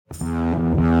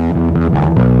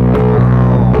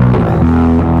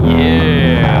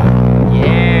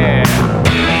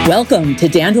Welcome to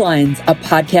Dandelions, a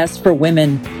podcast for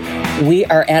women. We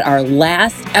are at our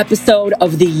last episode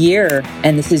of the year,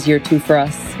 and this is year 2 for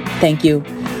us. Thank you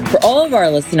for all of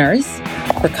our listeners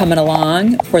for coming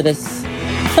along for this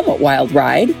somewhat wild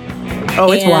ride.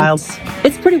 Oh, it's wild.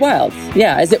 It's pretty wild.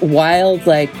 Yeah. Is it wild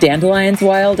like dandelions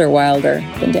wild or wilder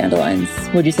than dandelions?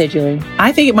 What'd you say, Julie?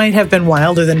 I think it might have been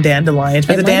wilder than dandelions,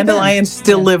 but the dandelions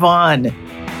still live on.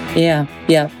 Yeah.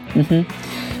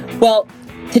 Mm-hmm. Well,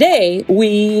 today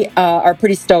we are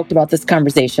pretty stoked about this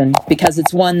conversation because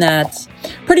it's one that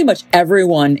pretty much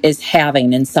everyone is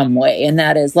having in some way, and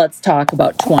that is, let's talk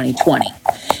about 2020.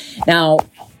 Now,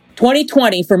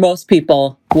 2020 for most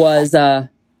people was, or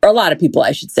a lot of people,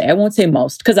 I should say. I won't say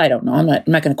most because I don't know. I'm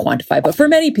not going to quantify. But for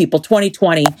many people,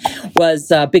 2020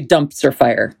 was a big dumpster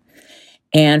fire.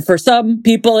 And for some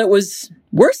people, it was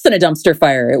worse than a dumpster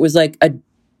fire. It was like a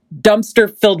dumpster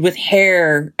filled with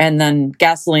hair and then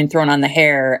gasoline thrown on the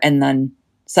hair and then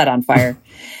set on fire.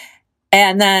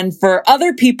 And then for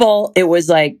other people, it was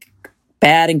like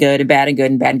bad and good and bad and good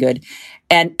and bad and good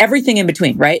and everything in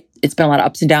between, right? It's been a lot of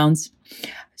ups and downs.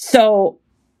 So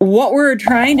what we're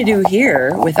trying to do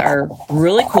here with our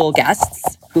really cool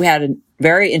guests who had a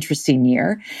very interesting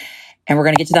year, and we're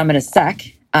going to get to them in a sec,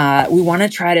 we want to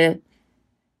try to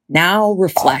now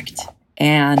reflect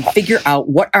and figure out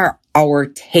what are our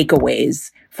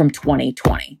takeaways from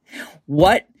 2020.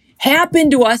 What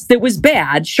happened to us that was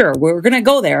bad? Sure, we're going to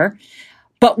go there.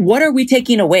 But what are we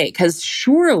taking away? Because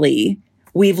surely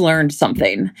we've learned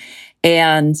something.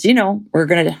 And, we're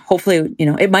going to hopefully,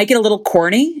 it might get a little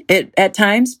corny at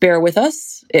times. Bear with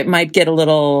us. It might get a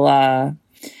little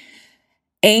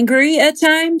angry at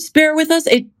times. Bear with us.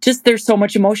 There's so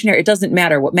much emotion here. It doesn't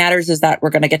matter. What matters is that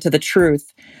we're going to get to the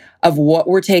truth of what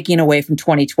we're taking away from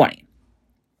 2020.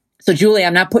 So, Julie,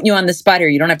 I'm not putting you on the spot here.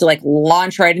 You don't have to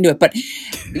launch right into it. But,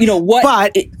 what?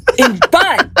 But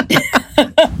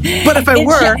if I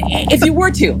were. If you were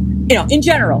to, in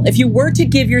general, if you were to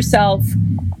give yourself,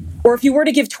 or if you were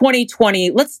to give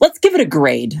 2020, let's give it a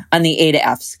grade on the A to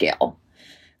F scale.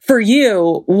 For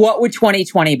you, what would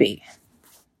 2020 be?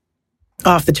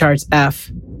 Off the charts,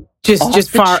 F. Just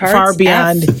far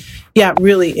beyond. F. Yeah,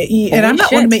 really. And I'm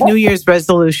not one to make New Year's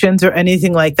resolutions or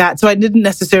anything like that. So I didn't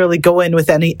necessarily go in with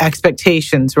any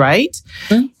expectations, right?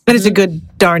 Mm-hmm. But it's a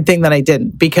good darn thing that I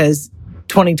didn't, because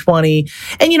 2020,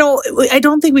 and I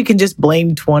don't think we can just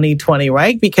blame 2020,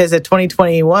 right? Because at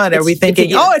 2021, are we thinking,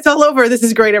 it's all over, this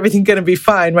is great, everything's going to be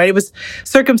fine, right? It was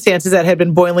circumstances that had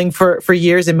been boiling for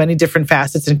years in many different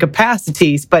facets and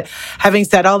capacities. But having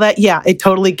said all that, yeah, it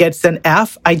totally gets an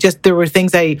F. There were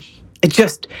things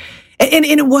and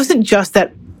it wasn't just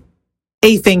that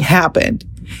a thing happened.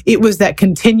 It was that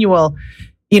continual,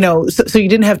 so you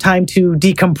didn't have time to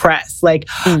decompress.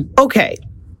 Okay,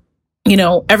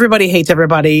 everybody hates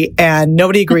everybody and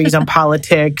nobody agrees on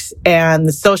politics, and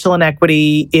the social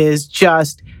inequity is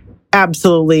just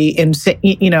absolutely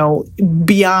insane,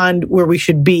 beyond where we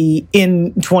should be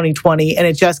in 2020. And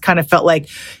it just kind of felt like,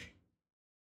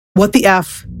 what the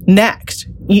F next?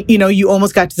 I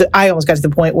almost got to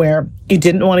the point where you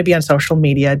didn't want to be on social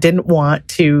media, didn't want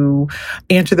to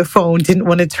answer the phone, didn't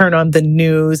want to turn on the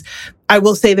news. I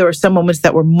will say there were some moments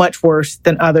that were much worse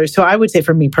than others. So I would say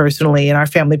for me personally and our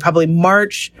family, probably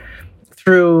March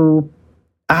through,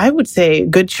 I would say a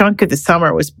good chunk of the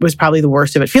summer was probably the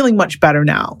worst of it. Feeling much better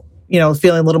now,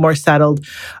 feeling a little more settled.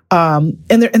 And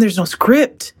there's no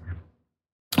script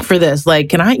for this.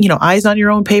 Can I, eyes on your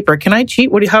own paper. Can I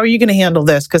cheat? How are you going to handle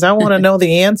this? Because I want to know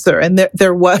the answer. And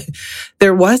there was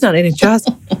none. And it just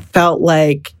felt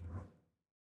like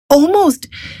almost,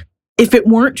 if it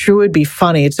weren't true, it'd be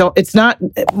funny. It's not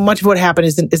much of what happened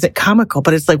isn't comical,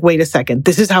 but it's like, wait a second,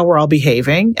 this is how we're all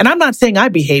behaving. And I'm not saying I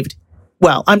behaved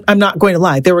well. I'm not going to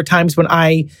lie. There were times when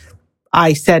I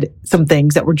said some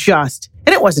things that were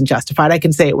and it wasn't justified. I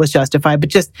can say it was justified, but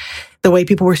just the way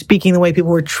people were speaking, the way people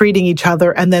were treating each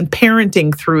other, and then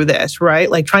parenting through this, right?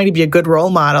 Trying to be a good role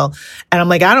model. And I'm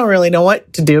like, I don't really know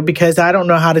what to do because I don't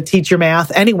know how to teach your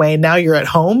math anyway. Now you're at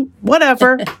home,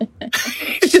 whatever.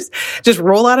 just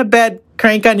roll out of bed,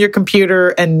 crank on your computer,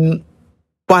 and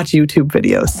watch YouTube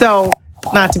videos. So,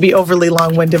 not to be overly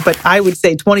long-winded, but I would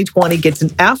say 2020 gets an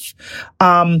F.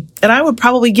 And I would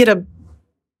probably get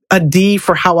a D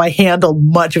for how I handled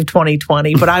much of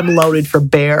 2020, but I'm loaded for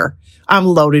bear.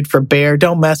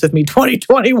 Don't mess with me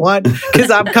 2021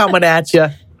 because I'm coming at you.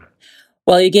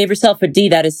 Well, you gave yourself a D.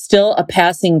 That is still a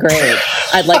passing grade.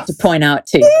 I'd like to point out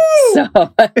to you.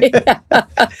 So,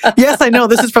 yes, I know.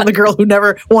 This is from the girl who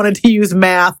never wanted to use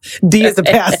math. D is a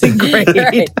passing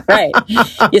grade. Right.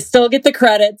 You still get the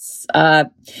credits.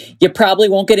 You probably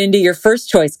won't get into your first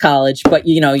choice college, but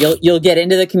you'll get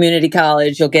into the community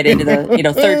college. You'll get into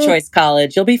the third choice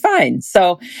college. You'll be fine.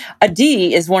 So a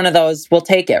D is one of those. We'll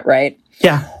take it, right?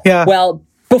 Yeah. Well,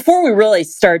 before we really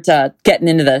start getting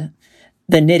into the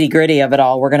nitty gritty of it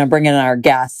all, we're going to bring in our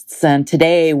guests. And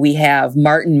today we have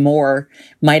Martin Moore,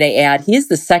 might I add. He is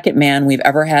the second man we've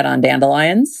ever had on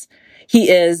Dandelions. He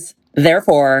is,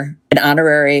 therefore, an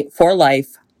honorary for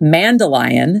life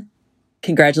Mandelion.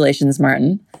 Congratulations,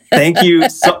 Martin. Thank you.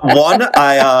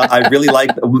 I really like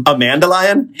a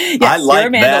Mandelion. Yes, I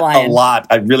like that a lot.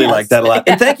 I really like that a lot.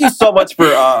 And thank you so much for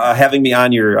having me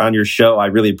on your show. I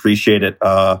really appreciate it.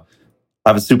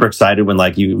 I was super excited when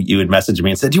you had messaged me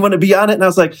and said, "Do you want to be on it?" And I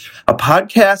was like, "A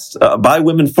podcast by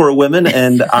women for women,"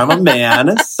 and I'm a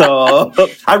man, so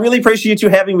I really appreciate you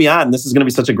having me on. This is going to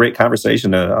be such a great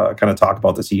conversation to kind of talk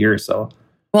about this year. So.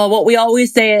 Well, what we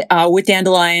always say with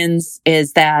Dandelions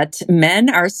is that men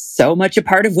are so much a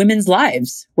part of women's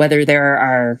lives, whether they're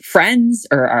our friends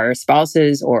or our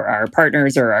spouses or our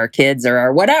partners or our kids or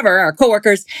our whatever, our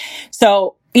coworkers.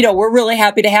 So, we're really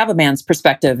happy to have a man's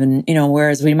perspective. And,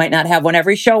 whereas we might not have one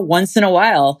every show, once in a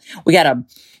while, we got to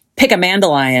pick a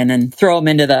Mandelion and throw him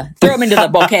into the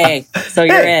bouquet. So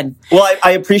you're in. Well,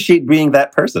 I appreciate being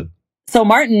that person. So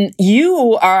Martin,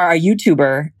 you are a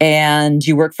YouTuber and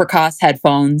you work for Koss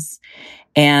Headphones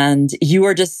and you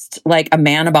are just like a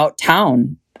man about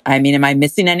town. I mean, am I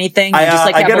missing anything? You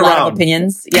just have a lot of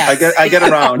opinions. Yes. I get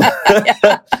around.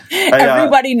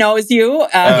 Everybody knows you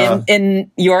in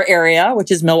your area,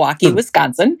 which is Milwaukee,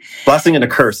 Wisconsin. Blessing and a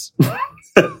curse.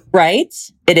 Right?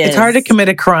 It is. It's hard to commit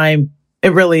a crime.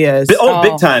 It really is.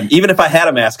 Big time. Even if I had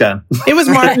a mask on. It was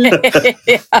Martin.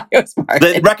 It was Martin.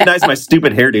 They recognized my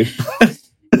stupid hairdo.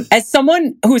 As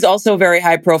someone who's also very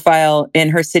high profile in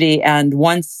her city and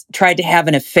once tried to have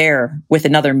an affair with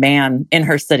another man in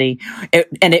her city,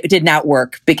 and it did not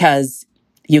work because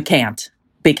you can't.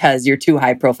 Because you're too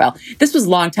high profile. This was a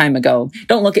long time ago.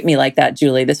 Don't look at me like that,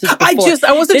 Julie. This was before.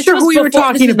 I wasn't sure who you were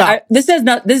talking about. This has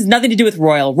nothing to do with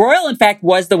Royal. Royal, in fact,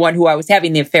 was the one who I was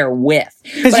having the affair with.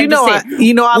 Because I love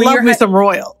me some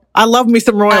Royal. I love me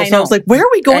some Royal. So I was like, where are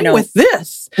we going with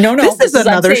this? No. This is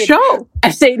another show.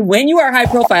 I'm saying when you are high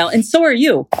profile, and so are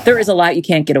you, there is a lot you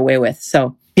can't get away with.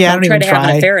 So don't try to have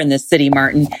an affair in this city,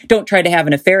 Martin. Don't try to have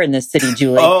an affair in this city,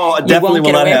 Julie. Oh, definitely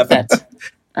will not happen.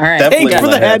 All right. Thanks for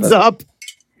the heads up.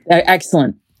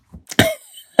 Excellent.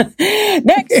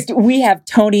 Next, we have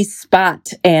Tony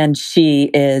Spott, and she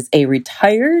is a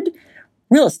retired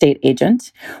real estate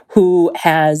agent who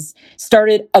has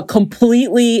started a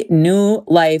completely new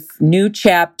life, new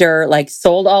chapter,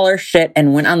 sold all her shit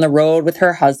and went on the road with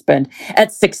her husband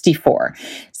at 64.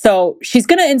 So she's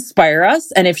going to inspire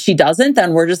us. And if she doesn't,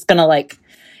 then we're just going to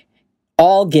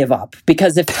all give up,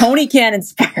 because if Tony can't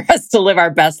inspire us to live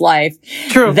our best life,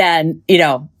 then,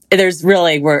 there's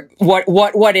really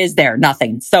what is there?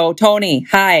 Nothing. So Tony,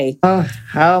 hi.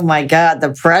 Oh my God,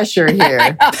 the pressure here.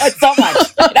 I know, so much.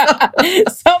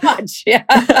 So much. Yeah.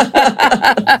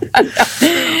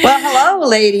 Well, hello,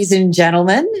 ladies and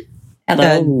gentlemen.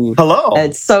 Hello. Hello.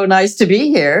 It's so nice to be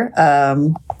here.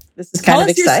 This is kind of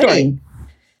exciting.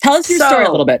 Tell us your story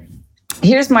a little bit.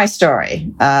 Here's my story.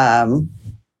 I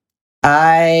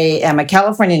am a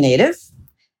California native.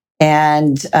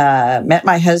 And met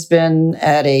my husband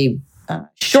at a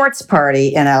shorts party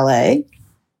in LA,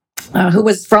 who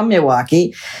was from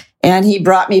Milwaukee. And he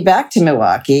brought me back to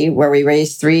Milwaukee, where we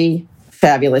raised 3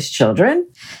 fabulous children.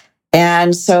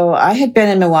 And so I had been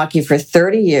in Milwaukee for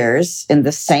 30 years in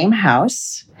the same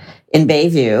house in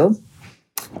Bayview.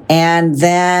 And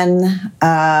then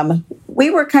we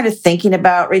were kind of thinking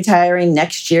about retiring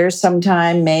next year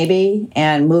sometime, maybe,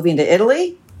 and moving to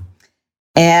Italy.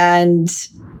 And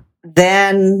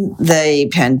then the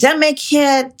pandemic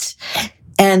hit,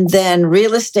 and then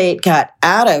real estate got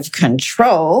out of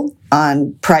control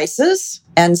on prices.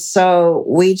 And so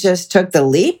we just took the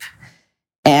leap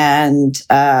and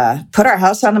put our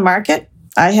house on the market.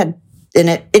 It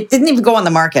didn't even go on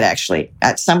the market, actually.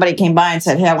 Somebody came by and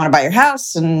said, "Hey, I want to buy your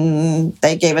house." And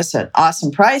they gave us an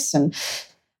awesome price. And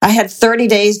I had 30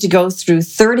 days to go through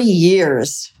 30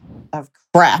 years of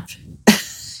crap.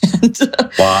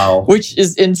 Wow. Which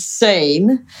is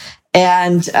insane.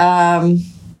 And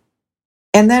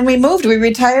then we moved. We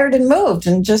retired and moved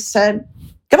and just said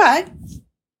goodbye.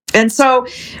 And so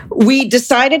we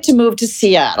decided to move to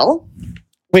Seattle,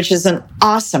 which is an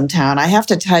awesome town. I have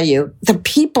to tell you, the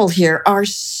people here are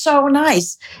so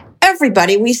nice.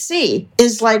 Everybody we see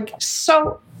is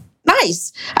so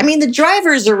nice. I mean, the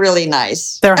drivers are really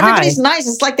nice. Everybody's nice.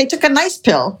 It's like they took a nice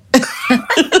pill.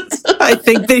 I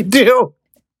think they do.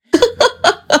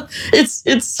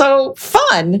 It's so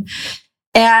fun.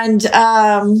 And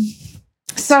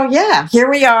so, yeah, here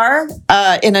we are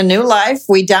in a new life.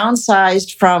 We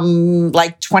downsized from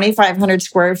like 2,500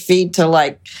 square feet to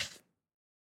like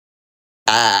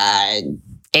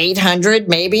 800,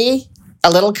 maybe,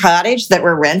 a little cottage that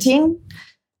we're renting,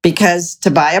 because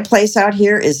to buy a place out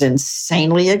here is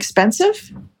insanely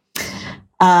expensive.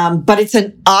 But it's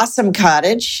an awesome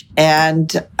cottage,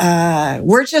 and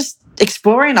we're just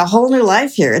exploring a whole new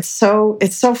life here. It's so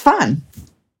fun.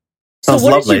 Sounds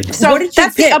lovely.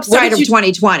 That's the upside of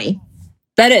 2020.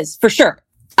 That is, for sure.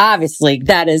 Obviously,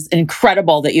 that is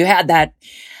incredible that you had that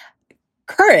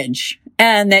courage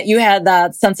and that you had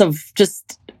that sense of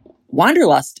just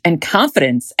wanderlust and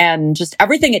confidence and just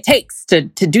everything it takes to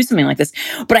do something like this.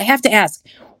 But I have to ask,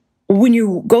 when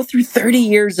you go through 30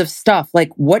 years of stuff,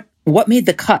 like what made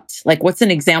the cut? Like, what's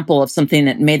an example of something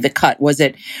that made the cut? Was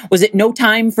it no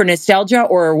time for nostalgia,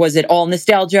 or was it all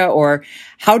nostalgia? Or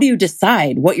how do you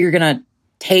decide what you're going to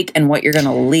take and what you're going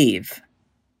to leave?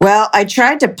 Well, I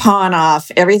tried to pawn off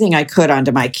everything I could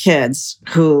onto my kids,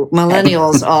 who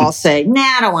millennials all say, nah,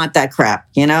 I don't want that crap,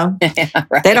 you know? Yeah,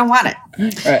 right. They don't want it.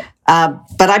 Right.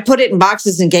 But I put it in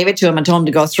boxes and gave it to them and told them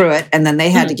to go through it, and then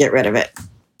they had to get rid of it.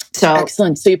 So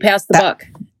excellent. So you passed the buck.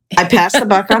 I passed the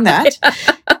buck on that.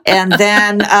 And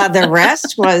then the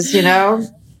rest was,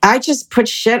 I just put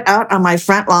shit out on my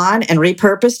front lawn and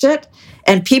repurposed it,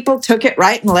 and people took it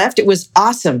right and left. It was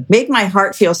awesome. Made my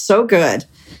heart feel so good.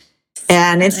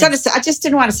 And instead of, I just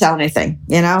didn't want to sell anything,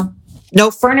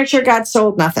 No furniture got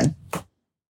sold, nothing.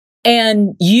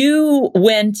 And you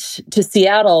went to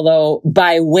Seattle, though,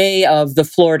 by way of the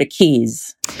Florida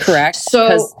Keys, correct?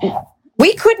 So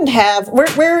we couldn't have,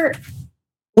 we're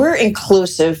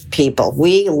inclusive people.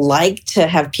 We like to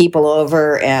have people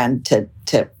over and to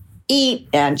eat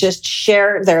and just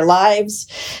share their lives.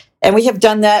 And we have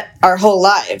done that our whole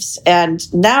lives.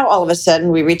 And now all of a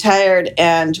sudden we retired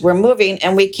and we're moving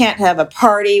and we can't have a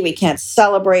party. We can't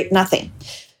celebrate, nothing.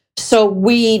 So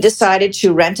we decided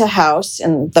to rent a house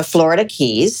in the Florida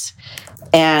Keys.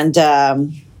 And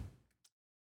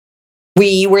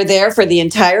we were there for the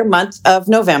entire month of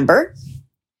November.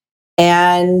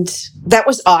 And that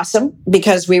was awesome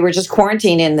because we were just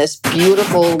quarantined in this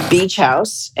beautiful beach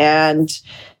house. And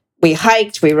we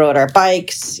hiked, we rode our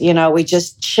bikes, we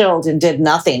just chilled and did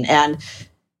nothing. And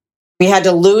we had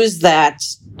to lose that,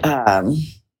 the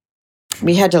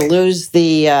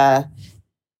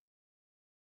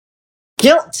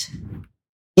guilt,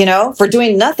 for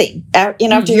doing nothing.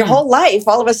 After your whole life,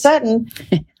 all of a sudden,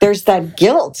 there's that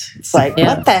guilt. It's like,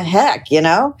 what the heck,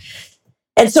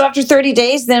 And so after 30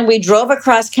 days, then we drove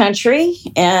across country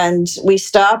and we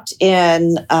stopped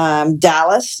in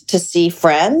Dallas to see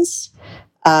friends.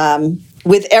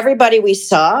 With everybody we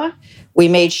saw, we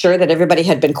made sure that everybody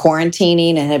had been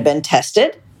quarantining and had been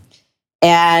tested.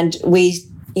 And we,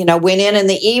 went in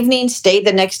the evening, stayed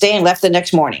the next day, and left the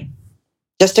next morning.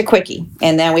 Just a quickie.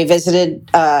 And then we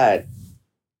visited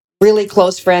really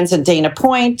close friends in Dana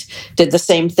Point, did the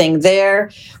same thing there.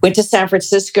 Went to San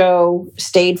Francisco,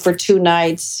 stayed for 2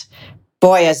 nights.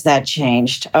 Boy, has that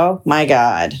changed. Oh, my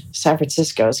God. San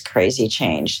Francisco's crazy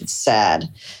changed. It's sad.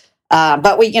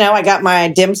 But I got my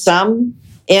dim sum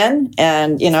in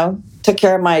and, took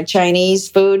care of my Chinese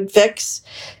food fix.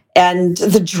 And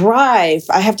the drive,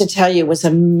 I have to tell you, was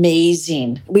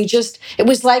amazing. It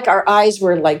was like our eyes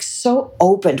were like so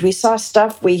opened. We saw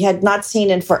stuff we had not seen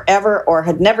in forever or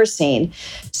had never seen.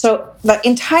 So the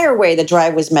entire way, the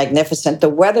drive was magnificent. The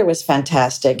weather was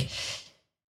fantastic.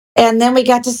 And then we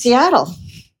got to Seattle.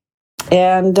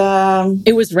 And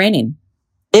it was raining.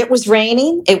 It was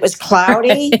raining. It was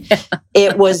cloudy.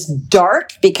 It was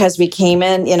dark because we came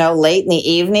in, late in the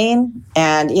evening.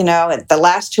 And, the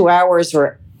last 2 hours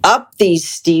were up these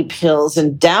steep hills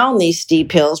and down these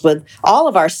steep hills with all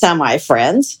of our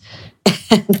semi-friends.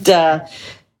 And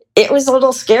it was a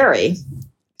little scary.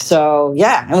 So,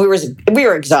 yeah. And we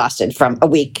were exhausted from a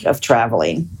week of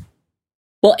traveling.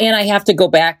 Well, Anne, I have to go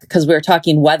back because we were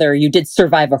talking weather. You did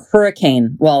survive a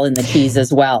hurricane while in the Keys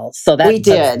as well. So we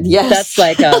did. Yes. That's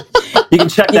like a... You can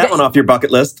check that one off your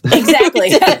bucket list. Exactly.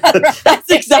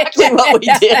 That's exactly what we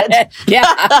did.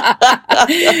 Yeah.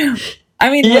 I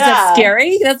mean, was it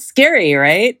scary? That's scary,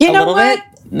 right? You know what?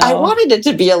 No. I wanted it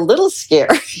to be a little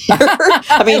scary.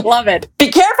 I mean, I love it. Be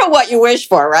careful what you wish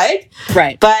for, right?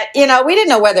 Right. But, we didn't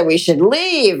know whether we should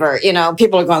leave or,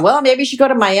 people are going, well, maybe you should go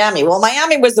to Miami. Well,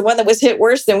 Miami was the one that was hit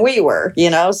worse than we were,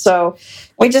 so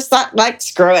we just thought,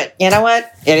 screw it. You know what?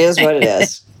 It is what it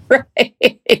is.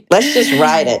 Right. Let's just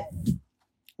ride it.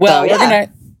 Well,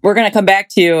 we're gonna come back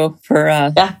to you for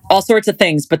all sorts of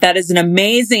things, but that is an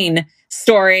amazing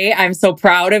story. I'm so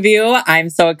proud of you. I'm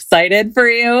so excited for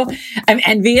you. I'm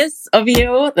envious of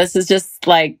you. This is just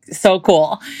like so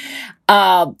cool.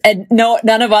 And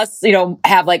none of us,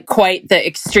 have like quite the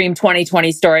extreme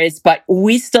 2020 stories, but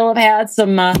we still have had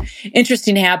some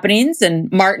interesting happenings.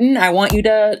 And Martin, I want you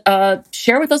to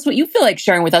share with us what you feel like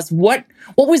sharing with us. What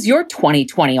was your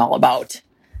 2020 all about?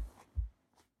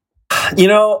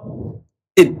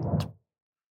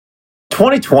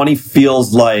 2020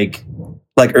 feels like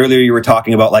earlier you were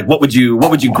talking about like what would you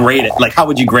grade it? Like how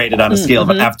would you grade it on a scale of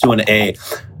an F to an A?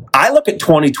 I look at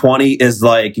 2020 as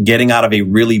like getting out of a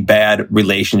really bad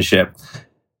relationship.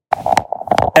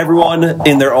 Everyone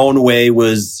in their own way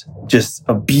was just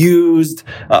abused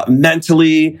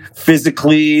mentally,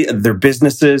 physically, their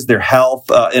businesses, their health,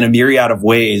 in a myriad of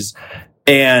ways.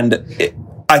 And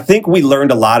I think we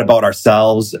learned a lot about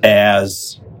ourselves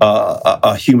as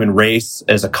a human race,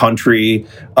 as a country,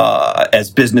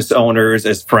 as business owners,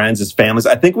 as friends, as families.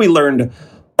 I think we learned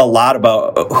a lot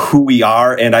about who we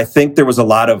are. And I think there was a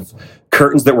lot of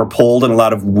curtains that were pulled and a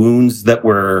lot of wounds that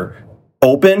were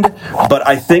opened. But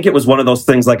I think it was one of those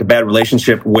things like a bad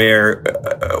relationship where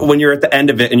when you're at the end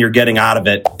of it and you're getting out of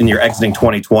it and you're exiting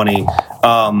 2020,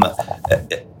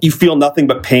 you feel nothing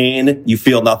but pain. You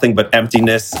feel nothing but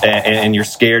emptiness, and you're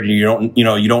scared, and you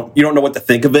don't know what to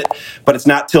think of it. But it's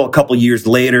not till a couple years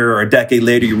later or a decade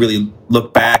later you really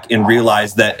look back and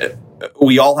realize that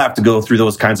we all have to go through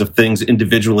those kinds of things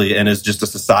individually and as just a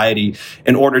society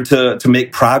in order to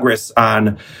make progress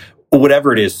on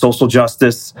whatever it is: social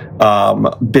justice,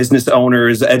 business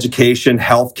owners, education,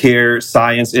 healthcare,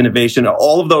 science, innovation,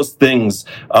 all of those things.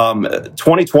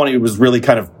 2020 was really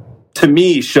kind of, to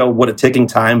me, show what a ticking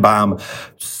time bomb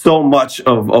so much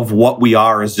of what we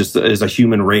are as a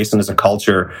human race and as a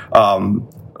culture.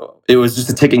 It was just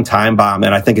a ticking time bomb,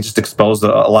 and I think it just exposed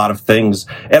a lot of things.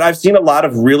 And I've seen a lot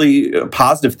of really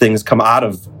positive things come out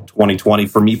of 2020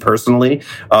 for me personally,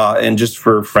 and just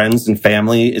for friends and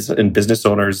family and business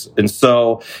owners. And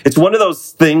so it's one of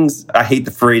those things, I hate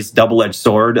the phrase double-edged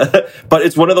sword, but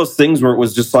it's one of those things where it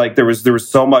was just like there was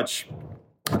so much,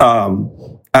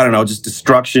 just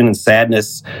destruction and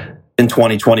sadness in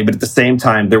 2020. But at the same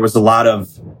time, there was a lot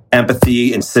of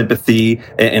empathy and sympathy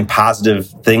and positive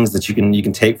things that you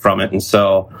can take from it. And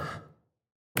so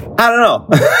I don't know.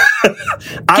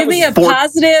 Give me a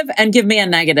positive and give me a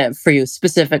negative for you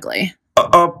specifically.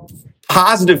 A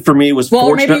positive for me was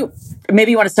fortunate.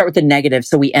 Maybe you want to start with the negative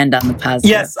so we end on the positive.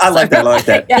 Yes, I like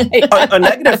that. Yeah. A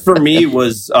negative for me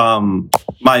was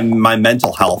my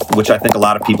mental health, which I think a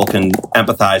lot of people can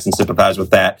empathize and sympathize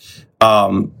with that.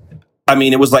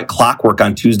 It was like clockwork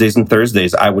on Tuesdays and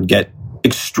Thursdays. I would get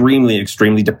extremely,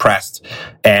 extremely depressed.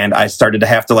 And I started to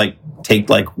have to take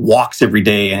walks every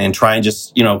day and try and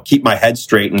just, keep my head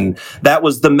straight. And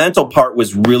the mental part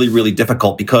was really, really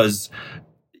difficult because,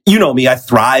 you know me, I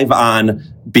thrive on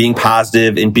being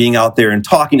positive and being out there and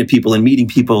talking to people and meeting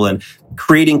people and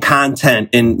creating content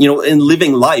and, and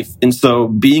living life. And so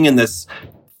being in this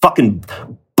fucking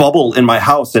bubble in my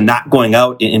house and not going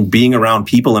out and being around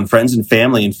people and friends and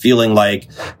family and feeling like,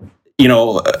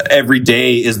 every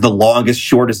day is the longest,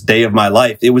 shortest day of my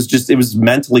life. It was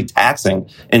mentally taxing.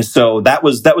 And so that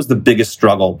was the biggest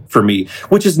struggle for me,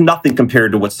 which is nothing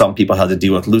compared to what some people had to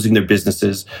deal with: losing their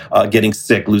businesses, getting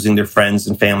sick, losing their friends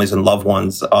and families and loved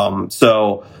ones.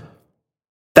 So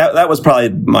that was probably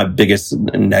my biggest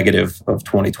negative of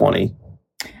 2020.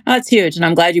 That's huge. And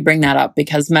I'm glad you bring that up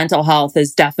because mental health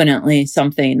is definitely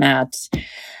something that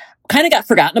kind of got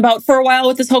forgotten about for a while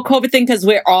with this whole COVID thing because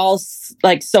we're all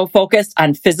so focused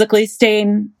on physically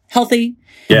staying healthy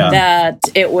that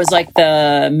it was like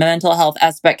the mental health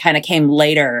aspect kind of came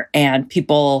later and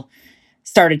people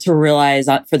started to realize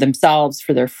for themselves,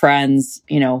 for their friends,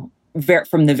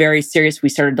 from the very serious, we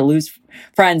started to lose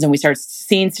friends and we started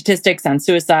seeing statistics on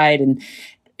suicide and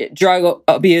drug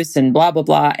abuse and blah, blah,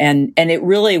 blah. And it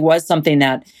really was something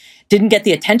that didn't get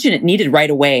the attention it needed right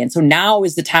away. And so now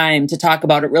is the time to talk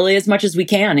about it really as much as we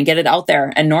can and get it out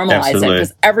there and normalize it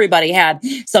because everybody had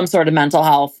some sort of mental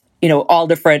health, all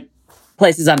different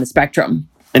places on the spectrum.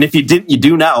 And if you didn't, you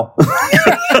do now.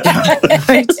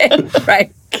 Right.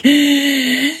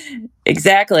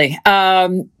 Exactly.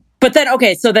 But then,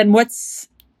 okay, so then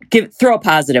throw a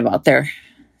positive out there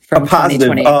from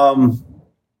 2020.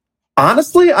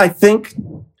 Honestly, I think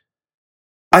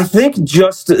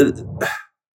just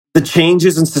the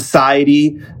changes in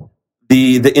society,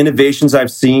 the innovations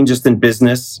I've seen just in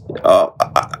business,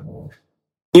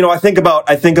 I think about,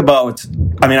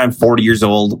 I'm 40 years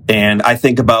old, and I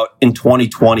think about in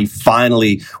 2020,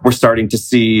 finally, we're starting to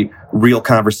see real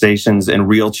conversations and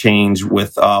real change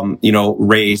with,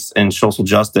 race and social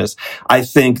justice. I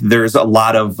think there's a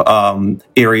lot of,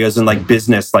 areas in like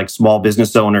business, like small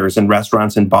business owners and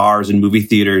restaurants and bars and movie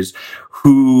theaters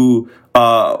who,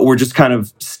 were just kind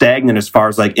of stagnant as far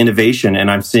as like innovation. And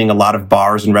I'm seeing a lot of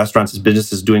bars and restaurants and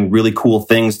businesses doing really cool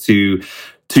things to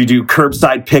do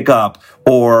curbside pickup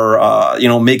or,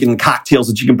 making cocktails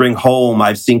that you can bring home.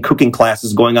 I've seen cooking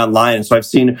classes going online. And so I've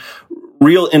seen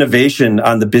real innovation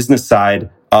on the business side,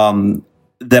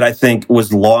 that I think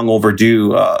was long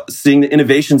overdue. Seeing the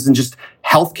innovations in just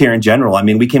healthcare in general. I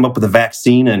mean, we came up with a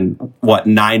vaccine in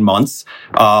 9 months.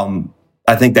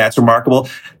 I think that's remarkable.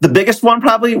 The biggest one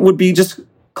probably would be just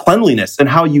cleanliness and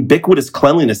how ubiquitous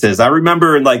cleanliness is. I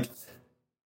remember in like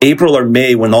April or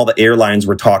May when all the airlines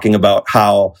were talking about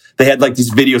how they had like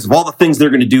these videos of all the things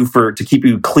they're going to do to keep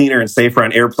you cleaner and safer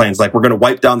on airplanes. Like we're going to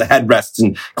wipe down the headrests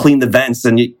and clean the vents.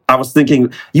 And I was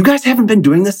thinking, you guys haven't been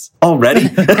doing this already?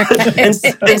 and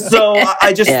so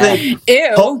I just think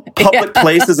public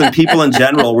places and people in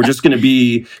general,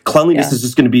 cleanliness is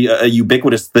just going to be a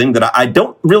ubiquitous thing that I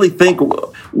don't really think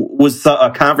was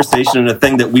a conversation and a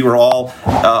thing that we were all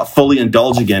fully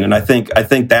indulging in. And I think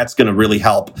that's going to really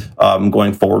help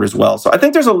going forward as well. So I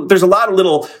think there's a lot of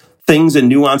little things and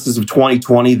nuances of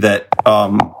 2020 that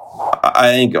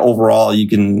I think overall you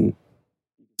can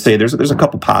say there's a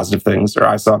couple positive things, or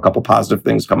I saw a couple positive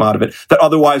things come out of it that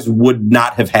otherwise would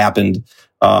not have happened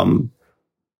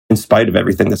in spite of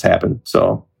everything that's happened.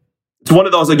 So it's one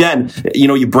of those, again,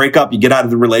 you break up, you get out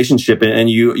of the relationship, and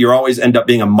you always end up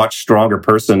being a much stronger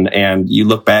person, and you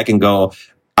look back and go,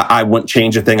 I wouldn't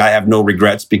change a thing. I have no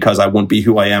regrets because I wouldn't be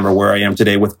who I am or where I am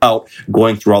today without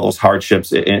going through all those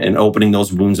hardships and opening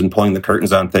those wounds and pulling the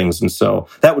curtains on things. And so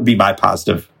that would be my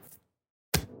positive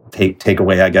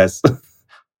takeaway, I guess.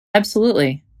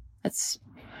 Absolutely. That's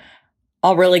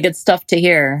all really good stuff to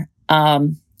hear.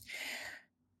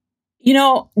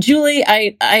 Julie,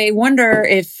 I wonder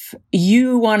if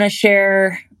you want to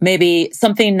share maybe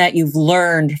something that you've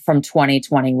learned from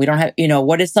 2020. We don't have,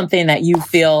 what is something that you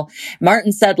feel,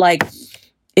 Martin said, like,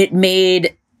 it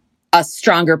made us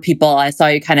stronger people. I saw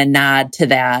you kind of nod to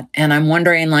that. And I'm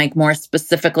wondering, like, more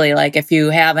specifically, like, if you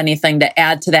have anything to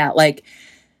add to that, like,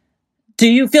 do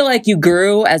you feel like you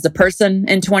grew as a person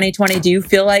in 2020? Do you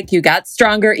feel like you got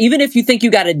stronger? Even if you think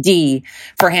you got a D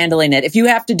for handling it, if you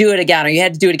have to do it again, or you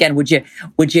had to do it again, would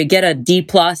you get a D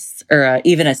plus or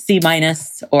even a C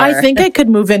minus? Or I think I could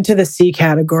move into the C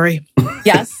category.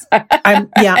 Yes.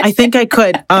 I think I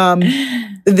could.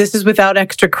 This is without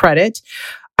extra credit.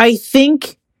 I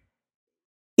think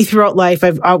throughout life,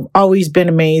 I've always been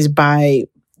amazed by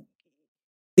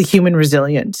the human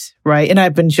resilience, right? And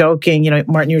I've been joking,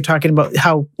 Martin, you were talking about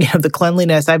how, the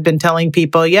cleanliness. I've been telling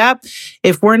people,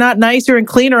 if we're not nicer and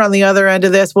cleaner on the other end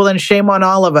of this, well, then shame on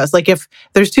all of us. Like, if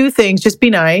there's two things, just be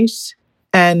nice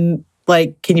and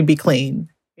like, can you be clean?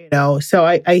 So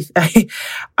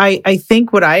I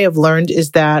think what I have learned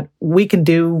is that we can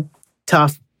do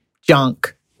tough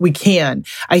junk. We can.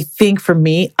 I think for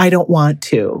me, I don't want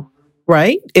to.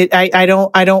 Right? I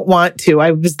don't want to.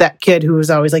 I was that kid who was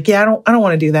always like, I don't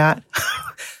want to do that.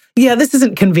 This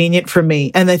isn't convenient for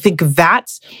me. And I think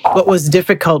that's what was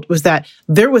difficult, was that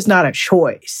there was not a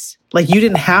choice. Like, you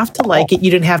didn't have to like it.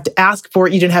 You didn't have to ask for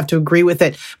it. You didn't have to agree with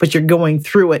it, but you're going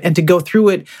through it. And to go through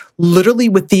it literally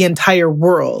with the entire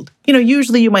world.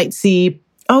 Usually you might see,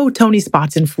 Tony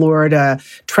Spot's in Florida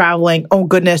traveling. Oh,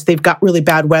 goodness, they've got really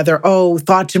bad weather. Oh,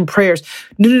 thoughts and prayers.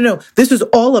 No. This was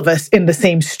all of us in the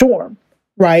same storm,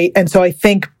 right? And so I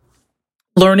think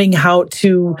learning how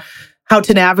to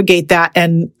navigate that,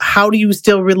 and how do you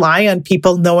still rely on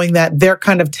people knowing that they're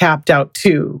kind of tapped out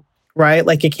too, right?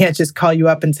 Like, it can't just call you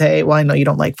up and say, well, I know you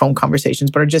don't like phone conversations,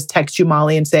 but or just text you,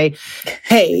 Molly, and say,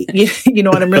 hey,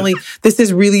 what, this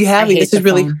is really heavy. This is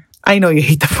really... Phone. I know you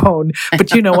hate the phone,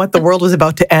 but you know what? The world was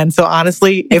about to end. So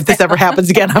honestly, if this ever happens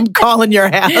again, I'm calling your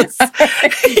ass.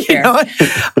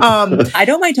 I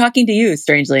don't mind talking to you,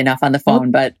 strangely enough, on the phone,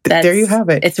 but there you have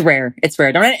it. It's rare.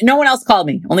 No one else called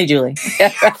me, only Julie.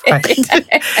 But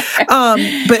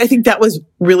I think that was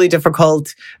really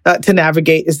difficult to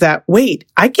navigate, is that, wait,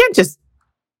 I can't just,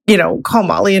 call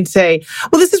Molly and say,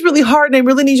 well, this is really hard and I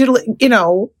really need you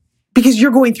to, because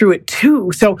you're going through it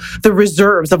too. So the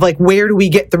reserves of, like, where do we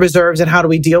get the reserves and how do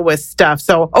we deal with stuff?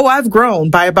 So, I've grown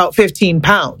by about 15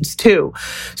 pounds too.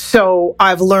 So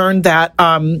I've learned that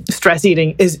stress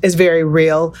eating is very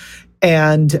real,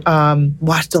 and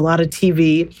watched a lot of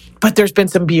TV. But there's been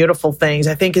some beautiful things.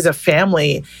 I think as a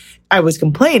family, I was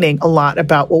complaining a lot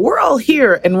about, well, we're all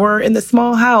here and we're in the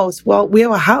small house. Well, we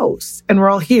have a house and we're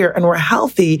all here and we're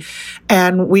healthy.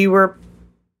 And we were,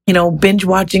 binge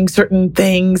watching certain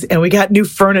things and we got new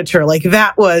furniture. Like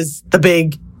that was the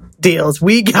big deals.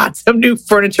 We got some new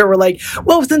furniture. We're like,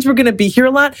 well, since we're going to be here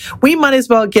a lot, we might as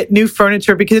well get new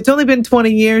furniture because it's only been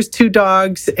 20 years, 2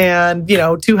 dogs and,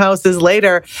 2 houses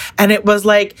later. And it was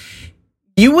like,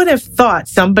 you would have thought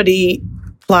somebody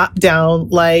plopped down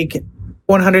like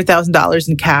 $100,000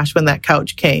 in cash when that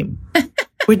couch came.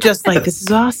 We're just like, this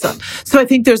is awesome. So I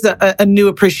think there's a new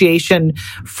appreciation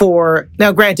for,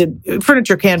 now granted,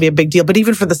 furniture can be a big deal, but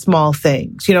even for the small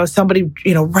things, somebody,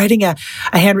 writing a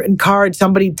handwritten card,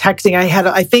 somebody texting.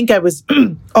 I think I was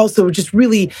also just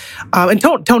really, and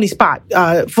Tony Spot,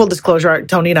 full disclosure,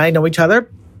 Tony and I know each other.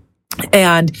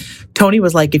 And Tony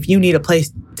was like, if you need a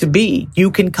place to be,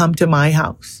 you can come to my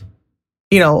house.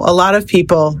 A lot of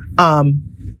people,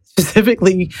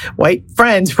 specifically white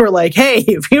friends, were like, hey,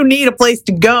 if you need a place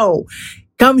to go,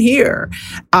 come here.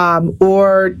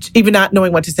 Or even not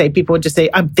knowing what to say, people would just say,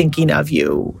 I'm thinking of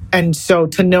you. And so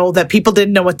to know that people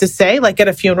didn't know what to say, like at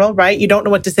a funeral, right? You don't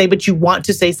know what to say, but you want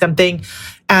to say something.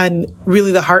 And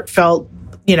really the heartfelt,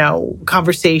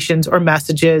 conversations or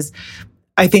messages,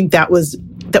 I think that was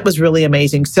really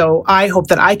amazing. So I hope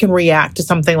that I can react to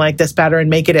something like this better and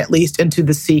make it at least into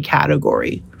the C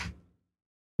category.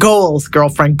 Goals,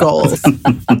 girlfriend, goals.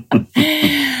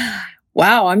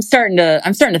 Wow, I'm starting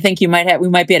to think we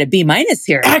might be at a B-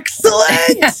 here.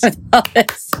 Excellent. With all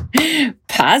this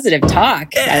positive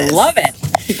talk. Yes. I love it.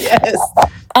 Yes.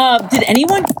 Did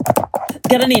anyone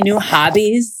get any new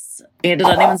hobbies? Did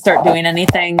anyone start doing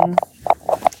anything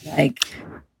like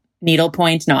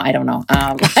needlepoint? No, I don't know.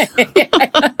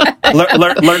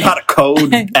 Learn how to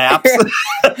code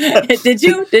apps. Did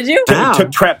you? Wow.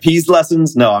 Took trapeze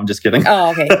lessons? No, I'm just kidding.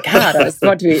 Oh, okay. God, I was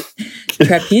about to be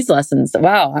trapeze lessons.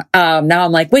 Wow. Now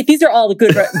I'm like, wait, these are all the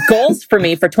good goals for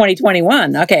me for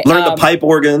 2021. Okay. Learn the pipe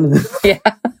organ. Yeah.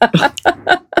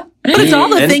 But it's all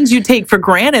the things you take for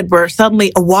granted where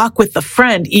suddenly a walk with a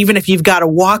friend, even if you've got to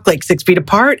walk like 6 feet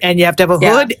apart and you have to have a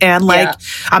hood and like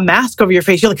a mask over your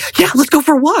face, you're like, yeah, let's go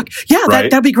for a walk. Yeah,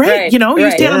 that'd be great. Right.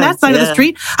 You stand on that side of the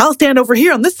street. I'll stand over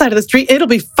here on this side of the street. It'll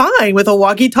be fine with a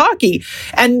walkie-talkie.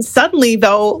 And suddenly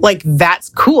though, like that's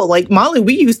cool. Like Molly,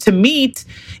 we used to meet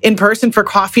in person for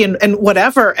coffee and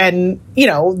whatever. And,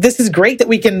 this is great that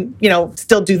we can,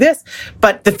 still do this.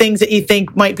 But the things that you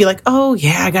think might be like, oh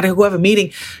yeah, I got to go have a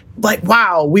meeting. Like,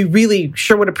 wow, we really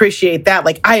sure would appreciate that.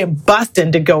 Like, I am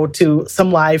busting to go to some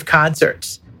live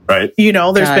concerts. Right.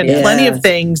 There's been plenty of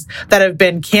things that have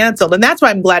been canceled. And that's why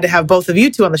I'm glad to have both of you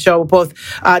two on the show. Both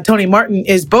Tony Martin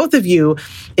is both of you.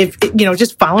 If,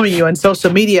 just following you on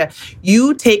social media,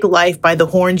 you take life by the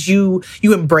horns. You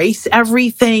embrace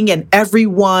everything and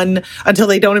everyone until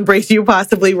they don't embrace you,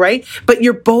 possibly, right? But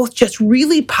you're both just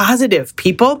really positive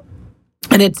people.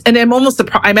 And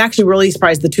I'm actually really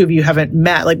surprised the two of you haven't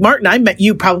met. Like Martin, I met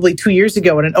you probably 2 years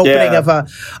ago at an opening of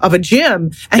a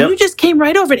gym, and you just came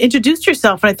right over and introduced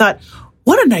yourself. And I thought,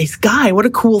 what a nice guy, what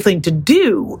a cool thing to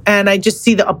do. And I just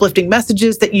see the uplifting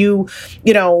messages that you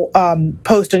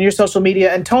post on your social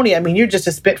media. And Tony, I mean, you're just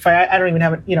a spitfire. I don't even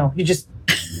have it. You just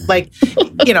like,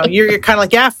 you're kind of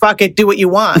like, yeah, fuck it, do what you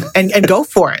want and go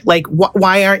for it. Like,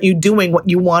 why aren't you doing what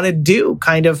you want to do?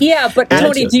 Kind of. Yeah, but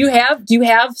attitude. Tony, do you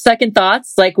have second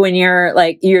thoughts? Like when you're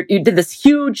like you did this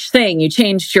huge thing, you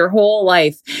changed your whole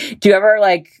life. Do you ever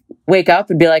like wake up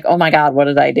and be like, oh my God, what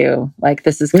did I do? Like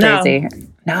this is crazy.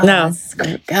 No.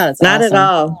 God, it's not awesome. at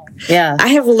all. Yeah, I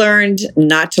have learned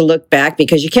not to look back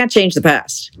because you can't change the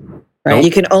past. Right. You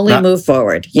can only move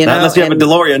forward. Not unless you have a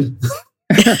DeLorean.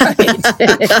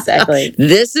 Right. Exactly.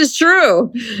 This is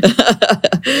true.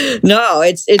 No,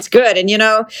 it's good. And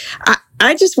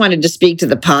I just wanted to speak to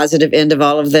the positive end of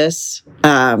all of this.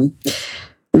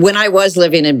 When I was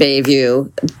living in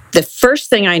Bayview, the first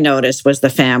thing I noticed was the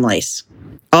families.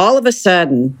 All of a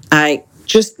sudden, I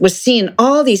just was seeing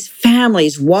all these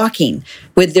families walking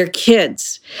with their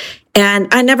kids.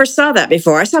 And I never saw that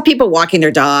before. I saw people walking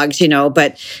their dogs,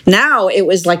 but now it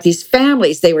was like these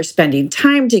families, they were spending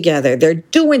time together. They're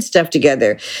doing stuff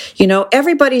together.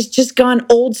 Everybody's just gone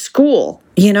old school.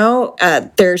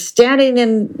 They're standing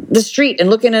in the street and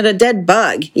looking at a dead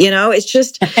bug. It's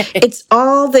just, it's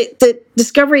all the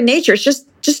discovering nature. It's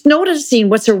just noticing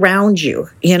what's around you,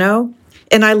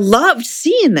 And I loved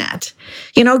seeing that.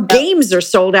 Games are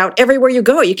sold out everywhere you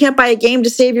go. You can't buy a game to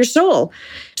save your soul.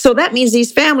 So that means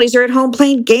these families are at home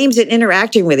playing games and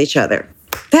interacting with each other.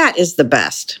 That is the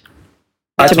best.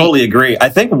 I totally agree. I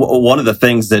think another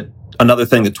thing that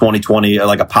 2020,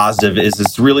 like a positive, is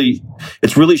it's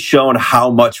really shown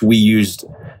how much we used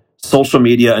social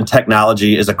media and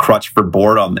technology is a crutch for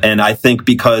boredom. And I think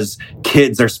because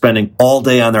kids are spending all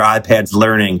day on their iPads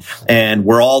learning, and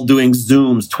we're all doing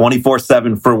Zooms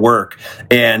 24/7 for work.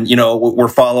 And, we're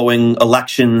following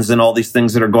elections and all these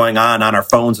things that are going on our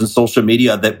phones and social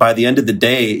media, that by the end of the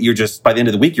day, by the end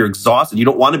of the week, you're exhausted. You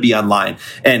don't want to be online.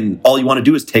 And all you want to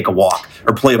do is take a walk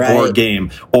or play a board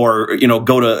game or,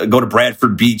 go to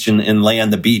Bradford Beach and lay on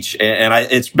the beach. And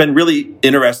it's been really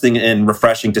interesting and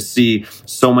refreshing to see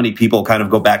so many people kind of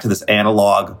go back to this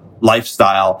analog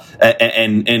lifestyle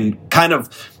and kind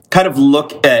of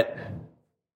look at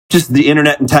just the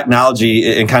internet and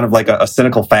technology in kind of like a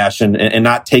cynical fashion and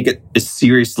not take it as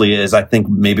seriously as I think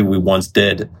maybe we once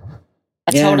did.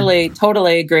 I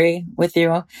totally agree with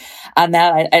you on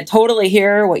that. I totally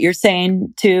hear what you're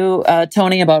saying too,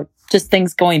 Tony, about just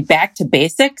things going back to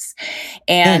basics.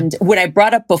 And what I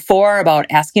brought up before about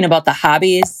asking about the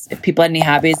hobbies, if people had any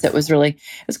hobbies, it was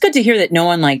good to hear that no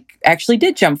one actually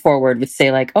did jump forward with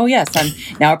say oh yes, I'm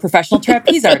now a professional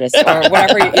trapeze artist or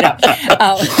whatever,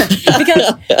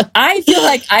 because I feel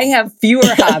like I have fewer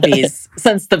hobbies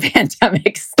since the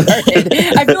pandemic started.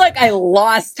 I feel like I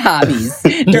lost hobbies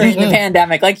during the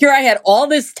pandemic. Here I had all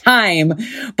this time,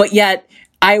 but yet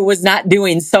I was not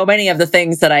doing so many of the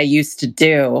things that I used to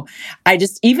do.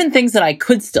 Even things that I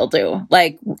could still do.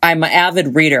 I'm an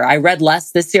avid reader. I read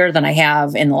less this year than I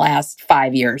have in the last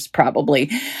 5 years, probably.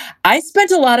 I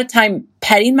spent a lot of time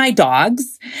petting my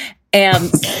dogs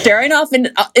and staring off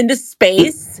into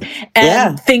space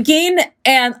and thinking.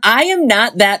 And I am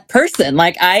not that person.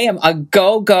 I am a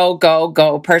go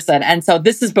person. And so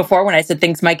this is before when I said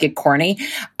things might get corny.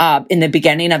 In the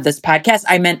beginning of this podcast,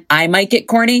 I meant I might get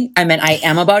corny. I meant I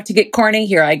am about to get corny.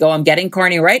 Here I go. I'm getting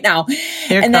corny right now.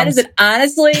 That is it.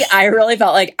 Honestly, I really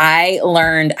felt like I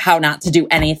learned how not to do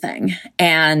anything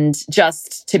and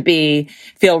just to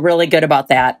feel really good about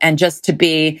that. And just to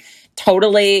be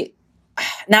totally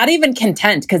not even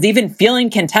content, because even feeling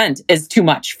content is too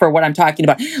much for what I'm talking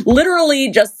about.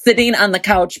 Literally just sitting on the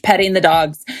couch, petting the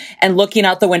dogs and looking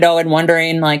out the window and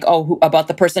wondering about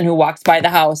the person who walks by the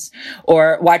house,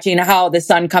 or watching how the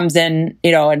sun comes in,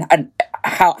 and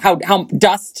how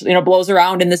dust, blows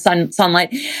around in the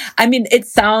sunlight. I mean, it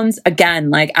sounds again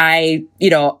like I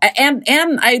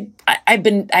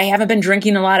haven't been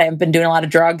drinking a lot. I haven't been doing a lot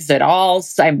of drugs at all.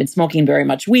 So I've been smoking very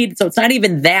much weed. So it's not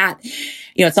even that.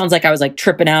 It sounds like I was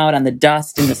tripping out on the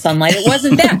dust in the sunlight. It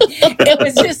wasn't that. It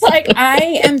was just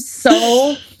I am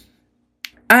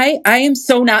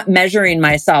so not measuring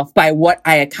myself by what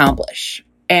I accomplish.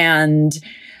 And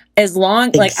as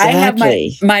long, I have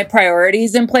my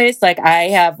priorities in place, I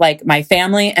have my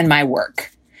family and my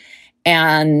work.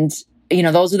 And,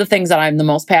 those are the things that I'm the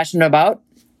most passionate about.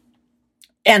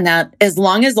 And that as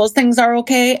long as those things are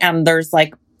okay, and there's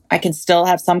I can still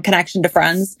have some connection to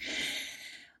friends,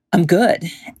 I'm good.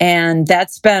 And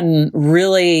that's been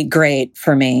really great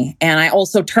for me. And I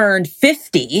also turned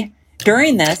 50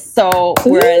 during this. So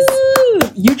whereas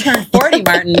you turned 40,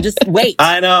 Martin, just wait.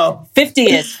 I know. 50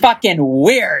 is fucking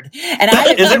weird. And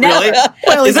I is it really?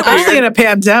 Well, especially in a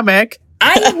pandemic.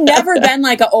 I have never been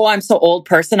I'm so old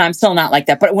person. I'm still not like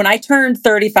that. But when I turned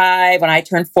 35, when I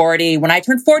turned 40, when I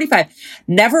turned 45,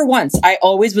 never once. I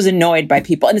always was annoyed by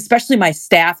people, and especially my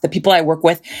staff, the people I work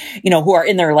with, who are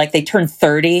in their, they turn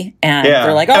 30 and they're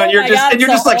oh my God, and you're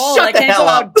just old. Shut the hell up. I can't go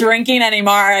out drinking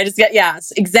anymore. I just get,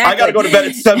 yes, exactly. I got to go to bed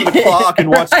at 7 o'clock and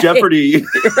watch Jeopardy.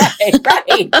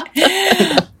 Right.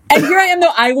 And here I am,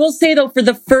 though. I will say, though, for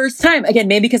the first time, again,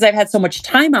 maybe because I've had so much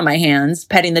time on my hands,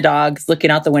 petting the dogs,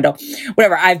 looking out the window,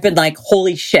 whatever, I've been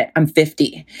holy shit, I'm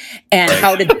 50. And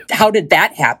how did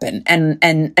that happen?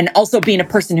 And also being a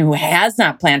person who has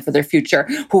not planned for their future,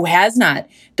 who does not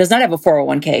have a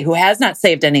 401k, who has not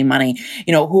saved any money,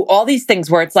 who all these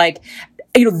things where it's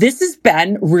this has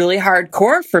been really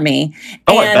hardcore for me.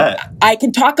 Oh, and I bet. I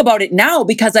can talk about it now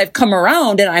because I've come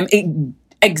around and I'm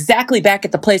exactly back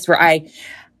at the place where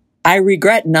I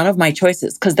regret none of my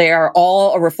choices because they are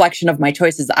all a reflection of my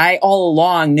choices. I all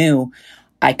along knew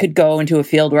I could go into a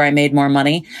field where I made more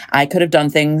money. I could have done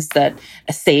things that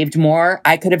saved more.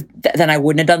 Then I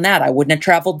wouldn't have done that. I wouldn't have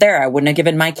traveled there. I wouldn't have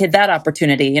given my kid that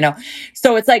opportunity,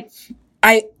 So it's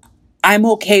I'm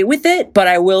okay with it, but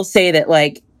I will say that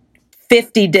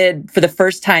 50 did for the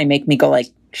first time make me go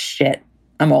shit.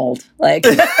 I'm old. Don't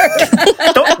tell me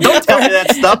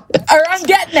that stuff. Or I'm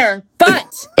getting there.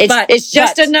 But it's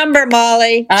just a number,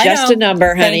 Molly. Just a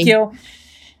number, honey. Thank you.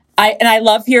 I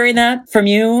love hearing that from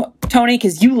you, Tony,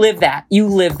 because you live that. You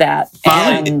live that.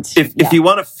 And if you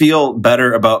want to feel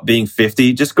better about being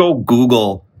 50, just go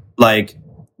Google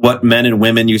what men and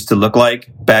women used to look like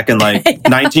back in like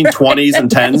 1920s and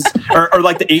 10s or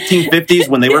like the 1850s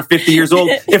when they were 50 years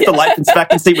old, if the life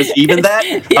expectancy was even that,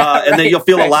 and then you'll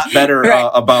feel a lot better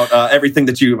about everything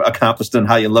that you've accomplished and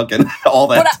how you look and all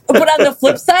that. But on the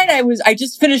flip side, I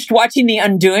just finished watching The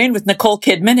Undoing with Nicole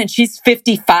Kidman, and she's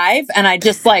 55, and I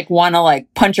just like want to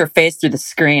like punch her face through the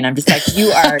screen. I'm just like,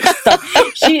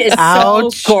 she is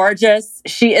so gorgeous.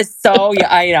 She is so,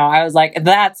 I was like,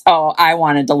 that's how I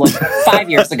wanted to look 5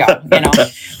 years ago,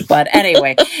 But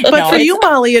anyway. But for you,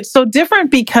 Molly, it's so different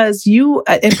because you,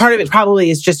 and part of it probably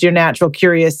is just your natural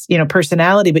curious,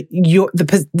 personality, but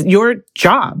your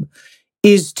job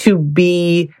is to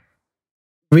be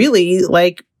really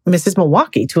like Mrs.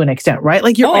 Milwaukee to an extent, right?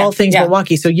 Like you're all things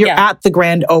Milwaukee. So you're at the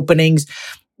grand openings.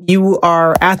 You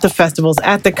are at the festivals,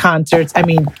 at the concerts. I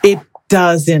mean, it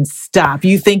doesn't stop.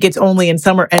 You think it's only in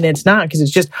summer, and it's not, because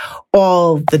it's just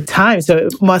all the time. So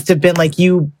it must have been like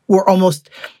you were almost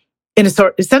in a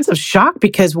sense of shock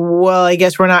because, well, I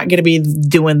guess we're not going to be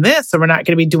doing this or we're not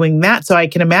going to be doing that. So I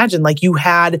can imagine like you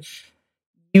had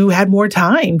more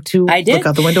time to look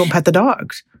out the window and pet the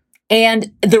dogs.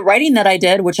 And the writing that I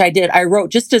did, I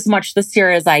wrote just as much this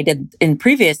year as I did in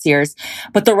previous years,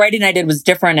 but the writing I did was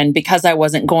different. And because I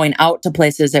wasn't going out to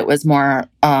places, it was more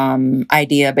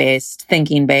idea-based,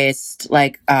 thinking-based,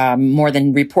 like more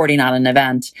than reporting on an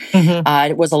event.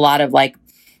 Mm-hmm. It was a lot of like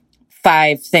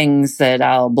 5 things that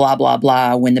I'll blah, blah,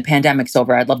 blah when the pandemic's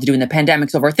over. I'd love to do when the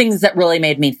pandemic's over. Things that really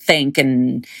made me think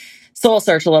and soul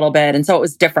search a little bit. And so it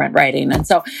was different writing. And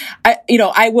so,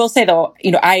 I will say though,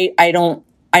 I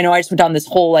know I just went down this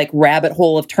whole like rabbit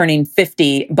hole of turning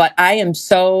 50, but I am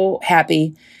so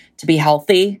happy to be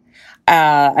healthy.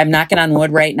 I'm knocking on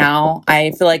wood right now. I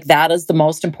feel like that is the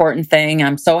most important thing.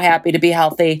 I'm so happy to be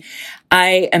healthy.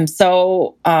 I am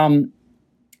so,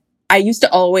 I used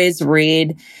to always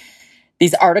read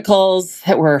these articles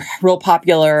that were real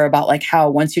popular about like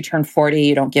how once you turn 40,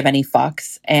 you don't give any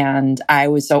fucks. And I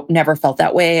never felt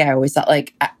that way. I always thought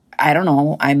like, I don't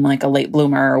know, I'm like a late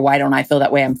bloomer, or why don't I feel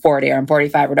that way? I'm 40 or I'm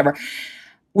 45 or whatever.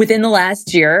 Within the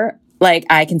last year, like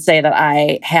I can say that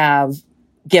I have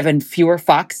given fewer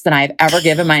fucks than I've ever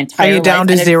given my entire life. Are you down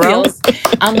to zero?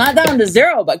 I'm not down to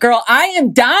zero, but girl, I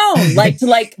am down like to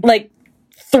like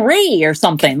 3 or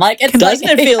something. Like doesn't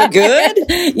it feel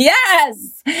good?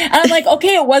 Yes. And I'm like,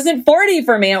 okay, it wasn't 40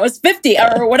 for me. It was 50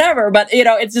 or whatever. But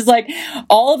it's just like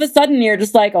all of a sudden you're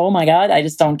just like, oh my God, I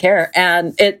just don't care.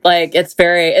 And it's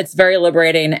very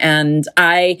liberating. And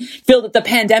I feel that the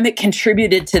pandemic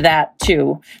contributed to that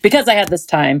too, because I had this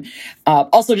time.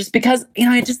 Also just because,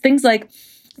 things like,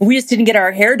 we just didn't get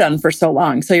our hair done for so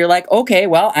long. So you're like, okay,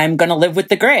 well, I'm going to live with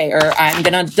the gray, or I'm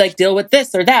going to like deal with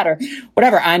this or that or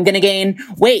whatever. I'm going to gain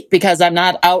weight because I'm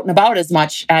not out and about as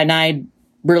much. And I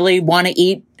really want to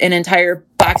eat an entire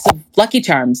box of Lucky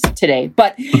Charms today.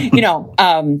 But,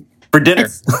 for dinner.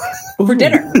 For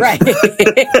dinner, right.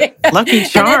 Lucky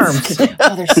Charms.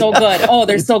 They're so good. Oh,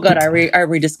 they're so good. I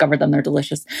rediscovered them. They're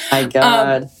delicious. My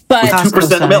God. But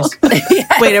 2% milk.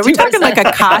 Wait, are we talking like a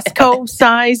Costco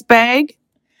size bag?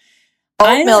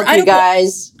 Oat milk, you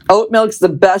guys. Oat milk's the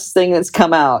best thing that's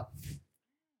come out.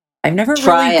 I've never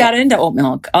really got into oat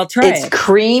milk. I'll try it. It's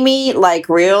creamy like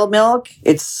real milk.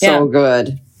 It's so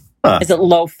good. Huh. Is it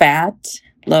low fat,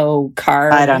 low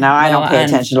carb? I don't know. I don't pay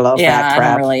attention to low fat crap.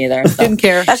 I don't really either. So. Didn't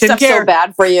care. That stuff's so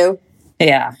bad for you.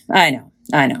 Yeah, I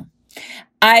know.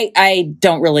 I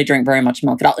don't really drink very much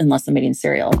milk at all unless I'm eating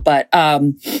cereal. But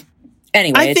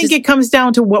anyway, I think it comes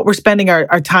down to what we're spending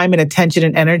our time and attention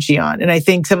and energy on. And I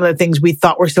think some of the things we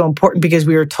thought were so important because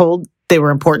we were told they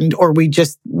were important, or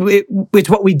it's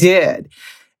what we did.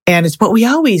 And it's what we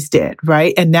always did,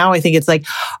 right? And now I think it's like,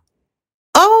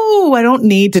 oh, I don't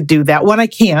need to do that. One, I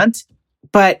can't,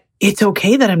 but it's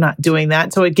okay that I'm not doing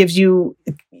that. So it gives you're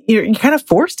kind of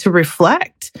forced to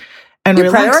reflect and your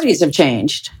priorities have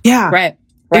changed. Yeah, right.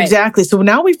 Exactly. So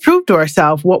now we've proved to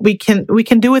ourselves what we can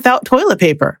do without toilet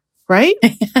paper. Right?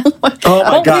 Oh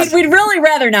my God. We'd really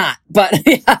rather not, but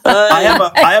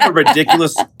I have a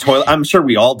ridiculous toilet. I'm sure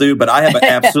we all do, but I have an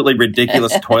absolutely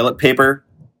ridiculous toilet paper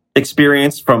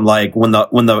experience from like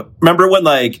remember when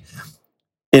like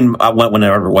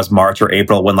whenever it was March or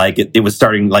April when like it was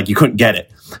starting, like you couldn't get it.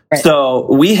 Right.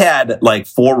 So we had like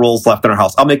 4 rolls left in our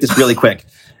house. I'll make this really quick.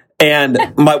 And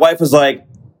my wife was like,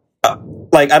 I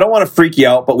don't want to freak you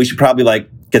out, but we should probably like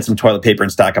get some toilet paper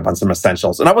and stock up on some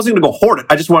essentials. And I wasn't going to go hoard it.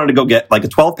 I just wanted to go get like a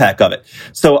 12-pack of it.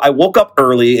 So I woke up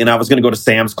early and I was going to go to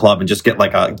Sam's Club and just get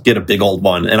a big old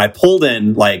one. And I pulled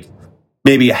in like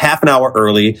maybe a half an hour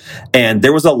early, and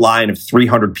there was a line of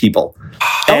 300 people.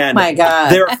 And my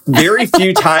God. there are very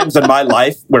few times in my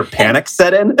life where panic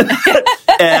set in.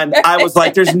 And I was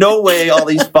like, there's no way all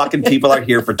these fucking people are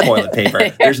here for toilet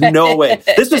paper. There's no way.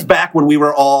 This was back when we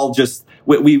were all just,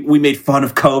 we made fun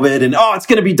of COVID and, it's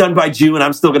going to be done by June.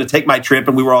 I'm still going to take my trip.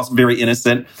 And we were also very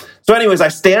innocent. So anyways, I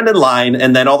stand in line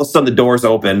and then all of a sudden the doors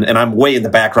open and I'm way in the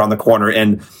back around the corner.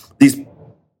 And these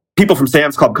people from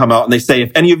Sam's Club come out and they say,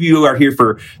 if any of you are here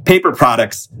for paper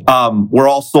products, we're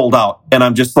all sold out. And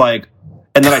I'm just like,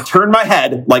 and then I turn my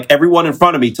head, like everyone in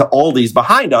front of me, to Aldi's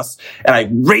behind us. And I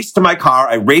race to my car.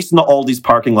 I race in the Aldi's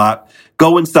parking lot,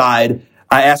 go inside.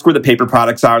 I ask where the paper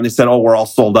products are. And they said, we're all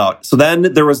sold out. So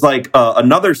then there was like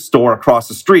another store across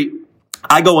the street.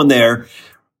 I go in there,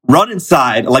 run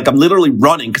inside, like I'm literally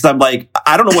running because I'm like,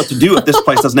 I don't know what to do if this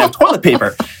place doesn't have toilet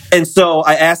paper. And so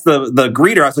I asked the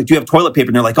greeter, I was like, do you have toilet paper?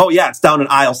 And they're like, oh yeah, it's down in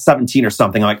aisle 17 or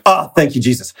something. I'm like, oh, thank you,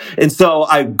 Jesus. And so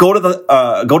I go to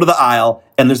the aisle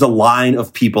and there's a line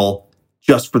of people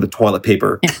just for the toilet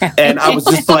paper. And I was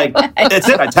just like, that's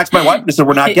it. I text my wife and said,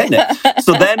 we're not getting it.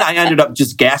 So then I ended up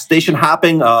just gas station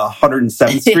hopping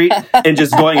 107th Street and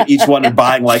just going at each one and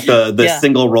buying like the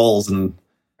single rolls. And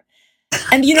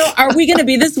are we going to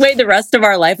be this way the rest of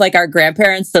our life? Like our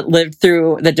grandparents that lived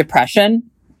through the Depression?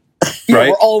 Right?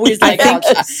 We're always like, am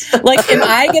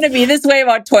I going to be this way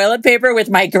about toilet paper with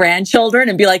my grandchildren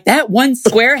and be like, that one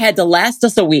square had to last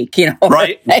us a week,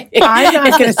 Right. I'm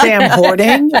not going to say I'm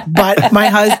hoarding, but my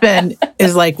husband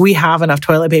is like, we have enough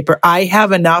toilet paper. I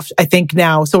have enough, I think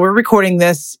now. So we're recording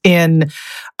this in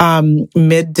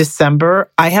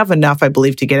mid-December. I have enough, I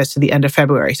believe, to get us to the end of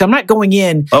February. So I'm not going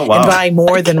in and buying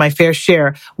more than my fair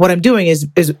share. What I'm doing is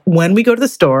when we go to the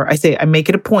store, I make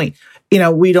it a point.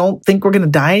 We don't think we're going to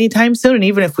die anytime soon. And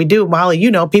even if we do, Molly,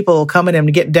 people will come in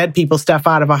and get dead people stuff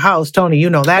out of a house. Tony, you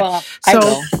know that. Well, I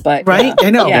will, but right? I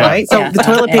know, right? So the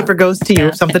toilet paper goes to you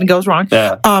if something goes wrong.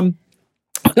 Yeah.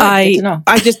 Good to know.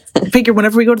 I just figure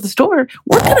whenever we go to the store,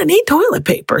 we're going to need toilet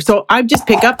paper. So I just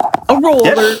pick up a roll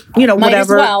or, Might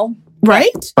whatever. As well.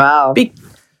 Right? Wow.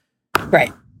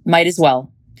 Right. Might as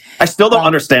well. I still don't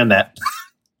understand that.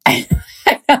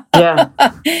 Yeah.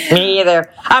 Me either.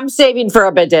 I'm saving for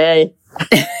a bidet.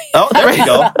 Oh, there you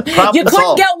go. You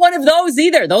couldn't get one of those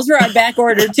either. Those were on back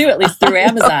order too, at least through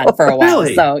Amazon for a while.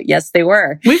 Really? So yes, they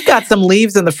were. We've got some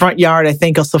leaves in the front yard. I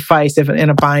think will suffice if in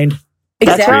a bind.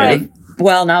 Exactly. That's right.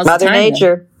 Well, now's Mother the time.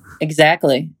 Nature.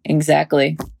 Exactly.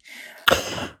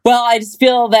 Well, I just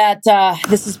feel that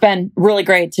this has been really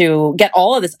great to get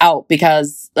all of this out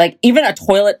because, like, even a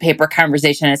toilet paper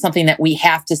conversation is something that we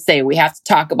have to say, we have to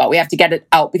talk about, we have to get it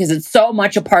out because it's so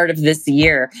much a part of this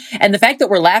year. And the fact that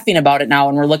we're laughing about it now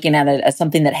and we're looking at it as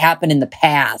something that happened in the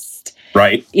past,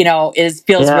 right?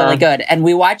 Feels really good. And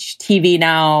we watch TV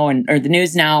now or the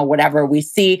news now, whatever. We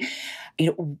see,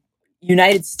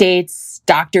 United States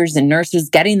doctors and nurses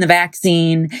getting the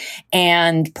vaccine.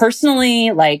 And personally,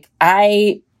 like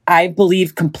I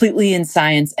believe completely in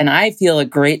science and I feel a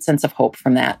great sense of hope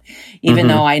from that. Even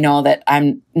though I know that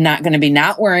I'm not going to be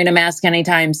not wearing a mask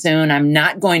anytime soon. I'm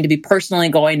not going to be personally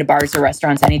going to bars or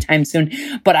restaurants anytime soon.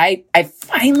 But I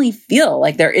finally feel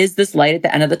like there is this light at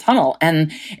the end of the tunnel.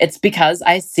 And it's because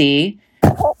I see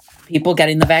people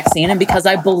getting the vaccine and because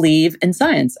I believe in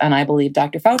science and I believe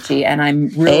Dr. Fauci and I'm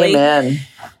really, Amen.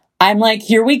 I'm like,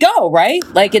 here we go, right?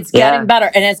 Like it's getting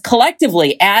better. And as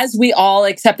collectively, as we all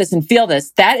accept this and feel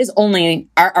this, that is only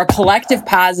our collective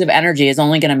positive energy is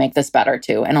only going to make this better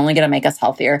too and only going to make us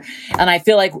healthier. And I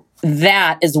feel like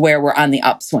that is where we're on the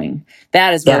upswing.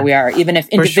 That is where we are. Even if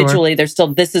individually there's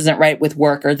still, this isn't right with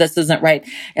work or this isn't right.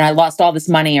 And I lost all this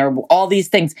money or all these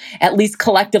things, at least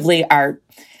collectively our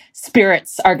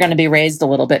spirits are going to be raised a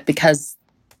little bit because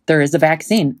there is a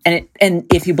vaccine. And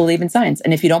if you believe in science,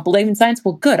 and if you don't believe in science,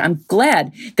 well, good. I'm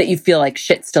glad that you feel like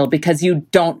shit still because you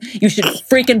should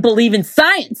freaking believe in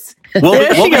science. We'll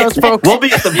be at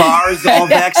the bars, all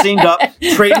vaccinated up,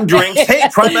 trading drinks. Hey,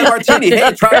 try my martini.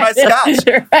 Hey, try my scotch.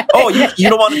 Right. Oh, you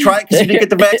don't want to try it because you didn't get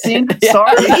the vaccine?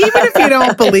 Sorry. Even if you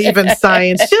don't believe in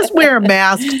science, just wear a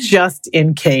mask just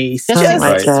in case.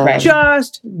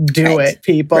 Just do it,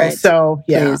 people. Right. So,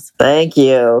 yeah. Please. Thank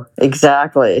you.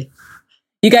 Exactly.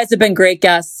 You guys have been great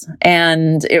guests,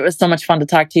 and it was so much fun to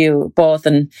talk to you both.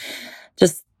 And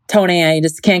just, Tony, I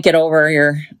just can't get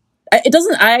over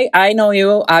I know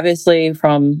you obviously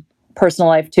from personal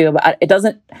life too, but it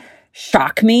doesn't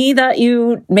shock me that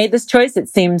you made this choice. It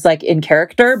seems like in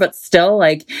character, but still,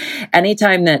 like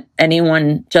anytime that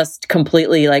anyone just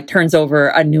completely like turns over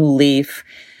a new leaf,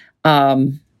 more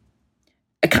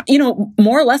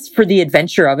or less for the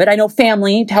adventure of it. I know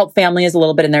to help family is a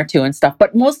little bit in there too and stuff,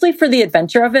 but mostly for the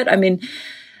adventure of it. I mean,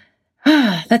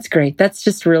 That's great. That's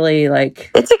just really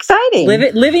like... It's exciting.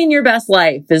 Living your best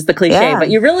life is the cliche, but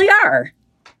you really are.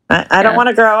 I don't want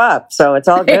to grow up, so it's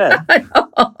all good.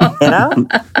 You know?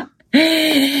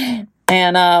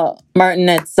 And Martin,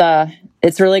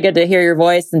 it's really good to hear your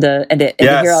voice and to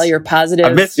hear all your positive.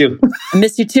 I miss you. I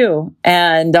miss you too.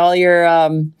 And all your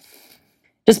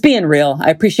just being real. I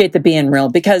appreciate the being real,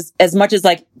 because as much as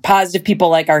like positive people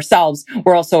like ourselves,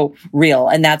 we're also real.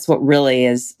 And that's what really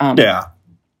is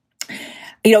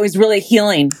is really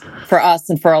healing for us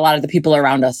and for a lot of the people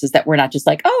around us, is that we're not just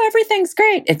like, oh, everything's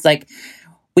great. It's like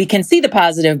we can see the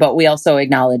positive, but we also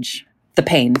acknowledge the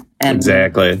pain. And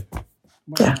exactly.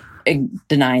 We're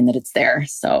denying that it's there.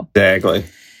 So exactly.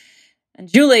 And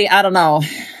Julie, I don't know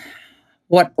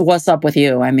what's up with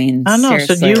you. I mean, I don't know.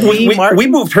 Seriously. So we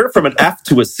moved her from an F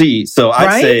to a C. So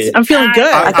I'd say I'm feeling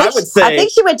good. I would say I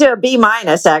think she went to a B-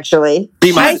 actually.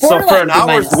 B-. So for an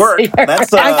hour's work,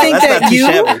 that's I think that's that not too you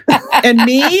shabby. and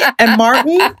me and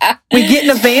Martin, we get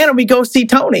in a van and we go see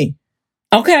Tony.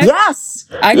 Okay. Yes.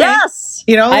 Okay. Yes.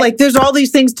 You know, like there's all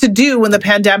these things to do when the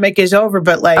pandemic is over,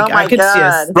 but like I could see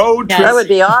us. Road trip. That would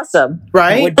be awesome.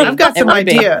 Right? I've got some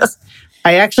ideas.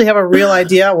 I actually have a real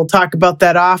idea. We'll talk about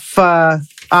that off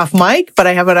mic, but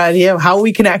I have an idea of how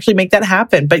we can actually make that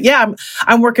happen. But yeah,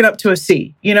 I'm working up to a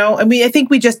C, you know, and I think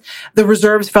the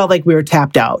reserves felt like we were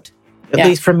tapped out, at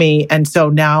least for me. And so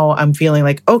now I'm feeling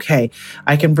like, okay,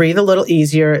 I can breathe a little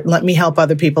easier. Let me help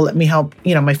other people. Let me help,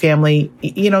 my family,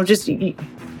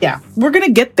 we're going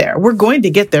to get there. We're going to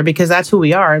get there because that's who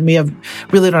we are. And we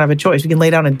really don't have a choice. We can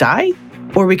lay down and die,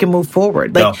 or we can move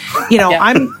forward. Like,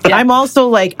 I'm also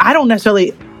like, I don't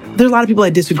necessarily, there's a lot of people I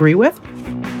disagree with.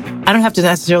 I don't have to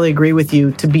necessarily agree with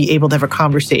you to be able to have a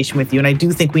conversation with you. And I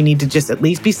do think we need to just at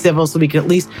least be civil so we can at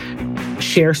least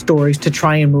share stories to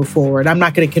try and move forward. I'm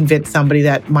not going to convince somebody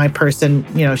that my person,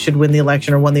 should win the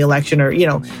election or won the election or,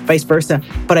 vice versa.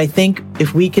 But I think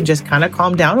if we can just kind of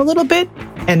calm down a little bit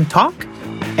and talk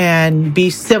and be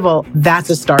civil, that's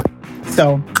a start.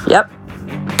 So, yep.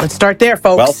 Let's start there,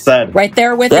 folks. Well said. Right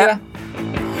there with you.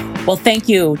 Well, thank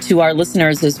you to our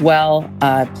listeners as well.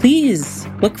 Please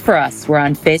look for us. We're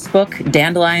on Facebook,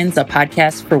 Dandelions, a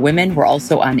podcast for women. We're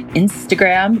also on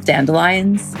Instagram,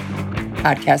 Dandelions,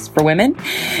 podcast for women.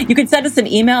 You can send us an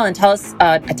email and tell us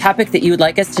a topic that you would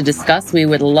like us to discuss. We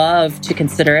would love to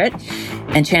consider it.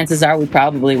 And chances are we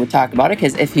probably would talk about it,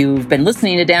 because if you've been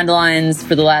listening to Dandelions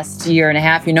for the last year and a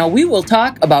half, we will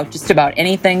talk about just about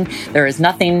anything. There is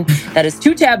nothing that is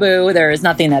too taboo. There is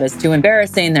nothing that is too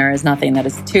embarrassing. There is nothing that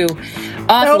is too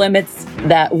off limits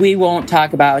that we won't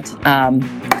talk about.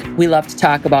 We love to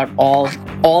talk about all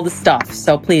the stuff.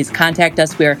 So please contact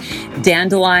us. We're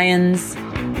Dandelions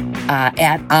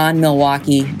at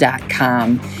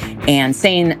onmilwaukee.com. And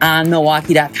saying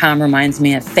onmilwaukee.com reminds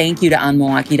me of thank you to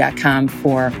onmilwaukee.com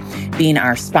for being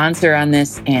our sponsor on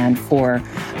this and for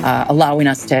allowing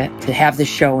us to have this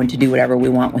show and to do whatever we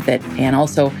want with it. And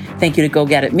also thank you to Go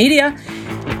Get It Media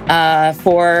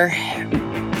for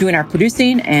doing our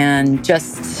producing and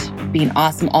just being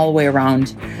awesome all the way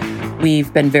around.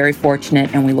 We've been very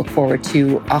fortunate, and we look forward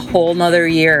to a whole nother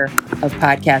year of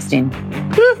podcasting.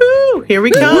 Woohoo! Here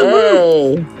we come.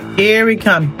 Yay. Here we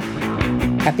come.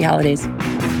 Happy holidays.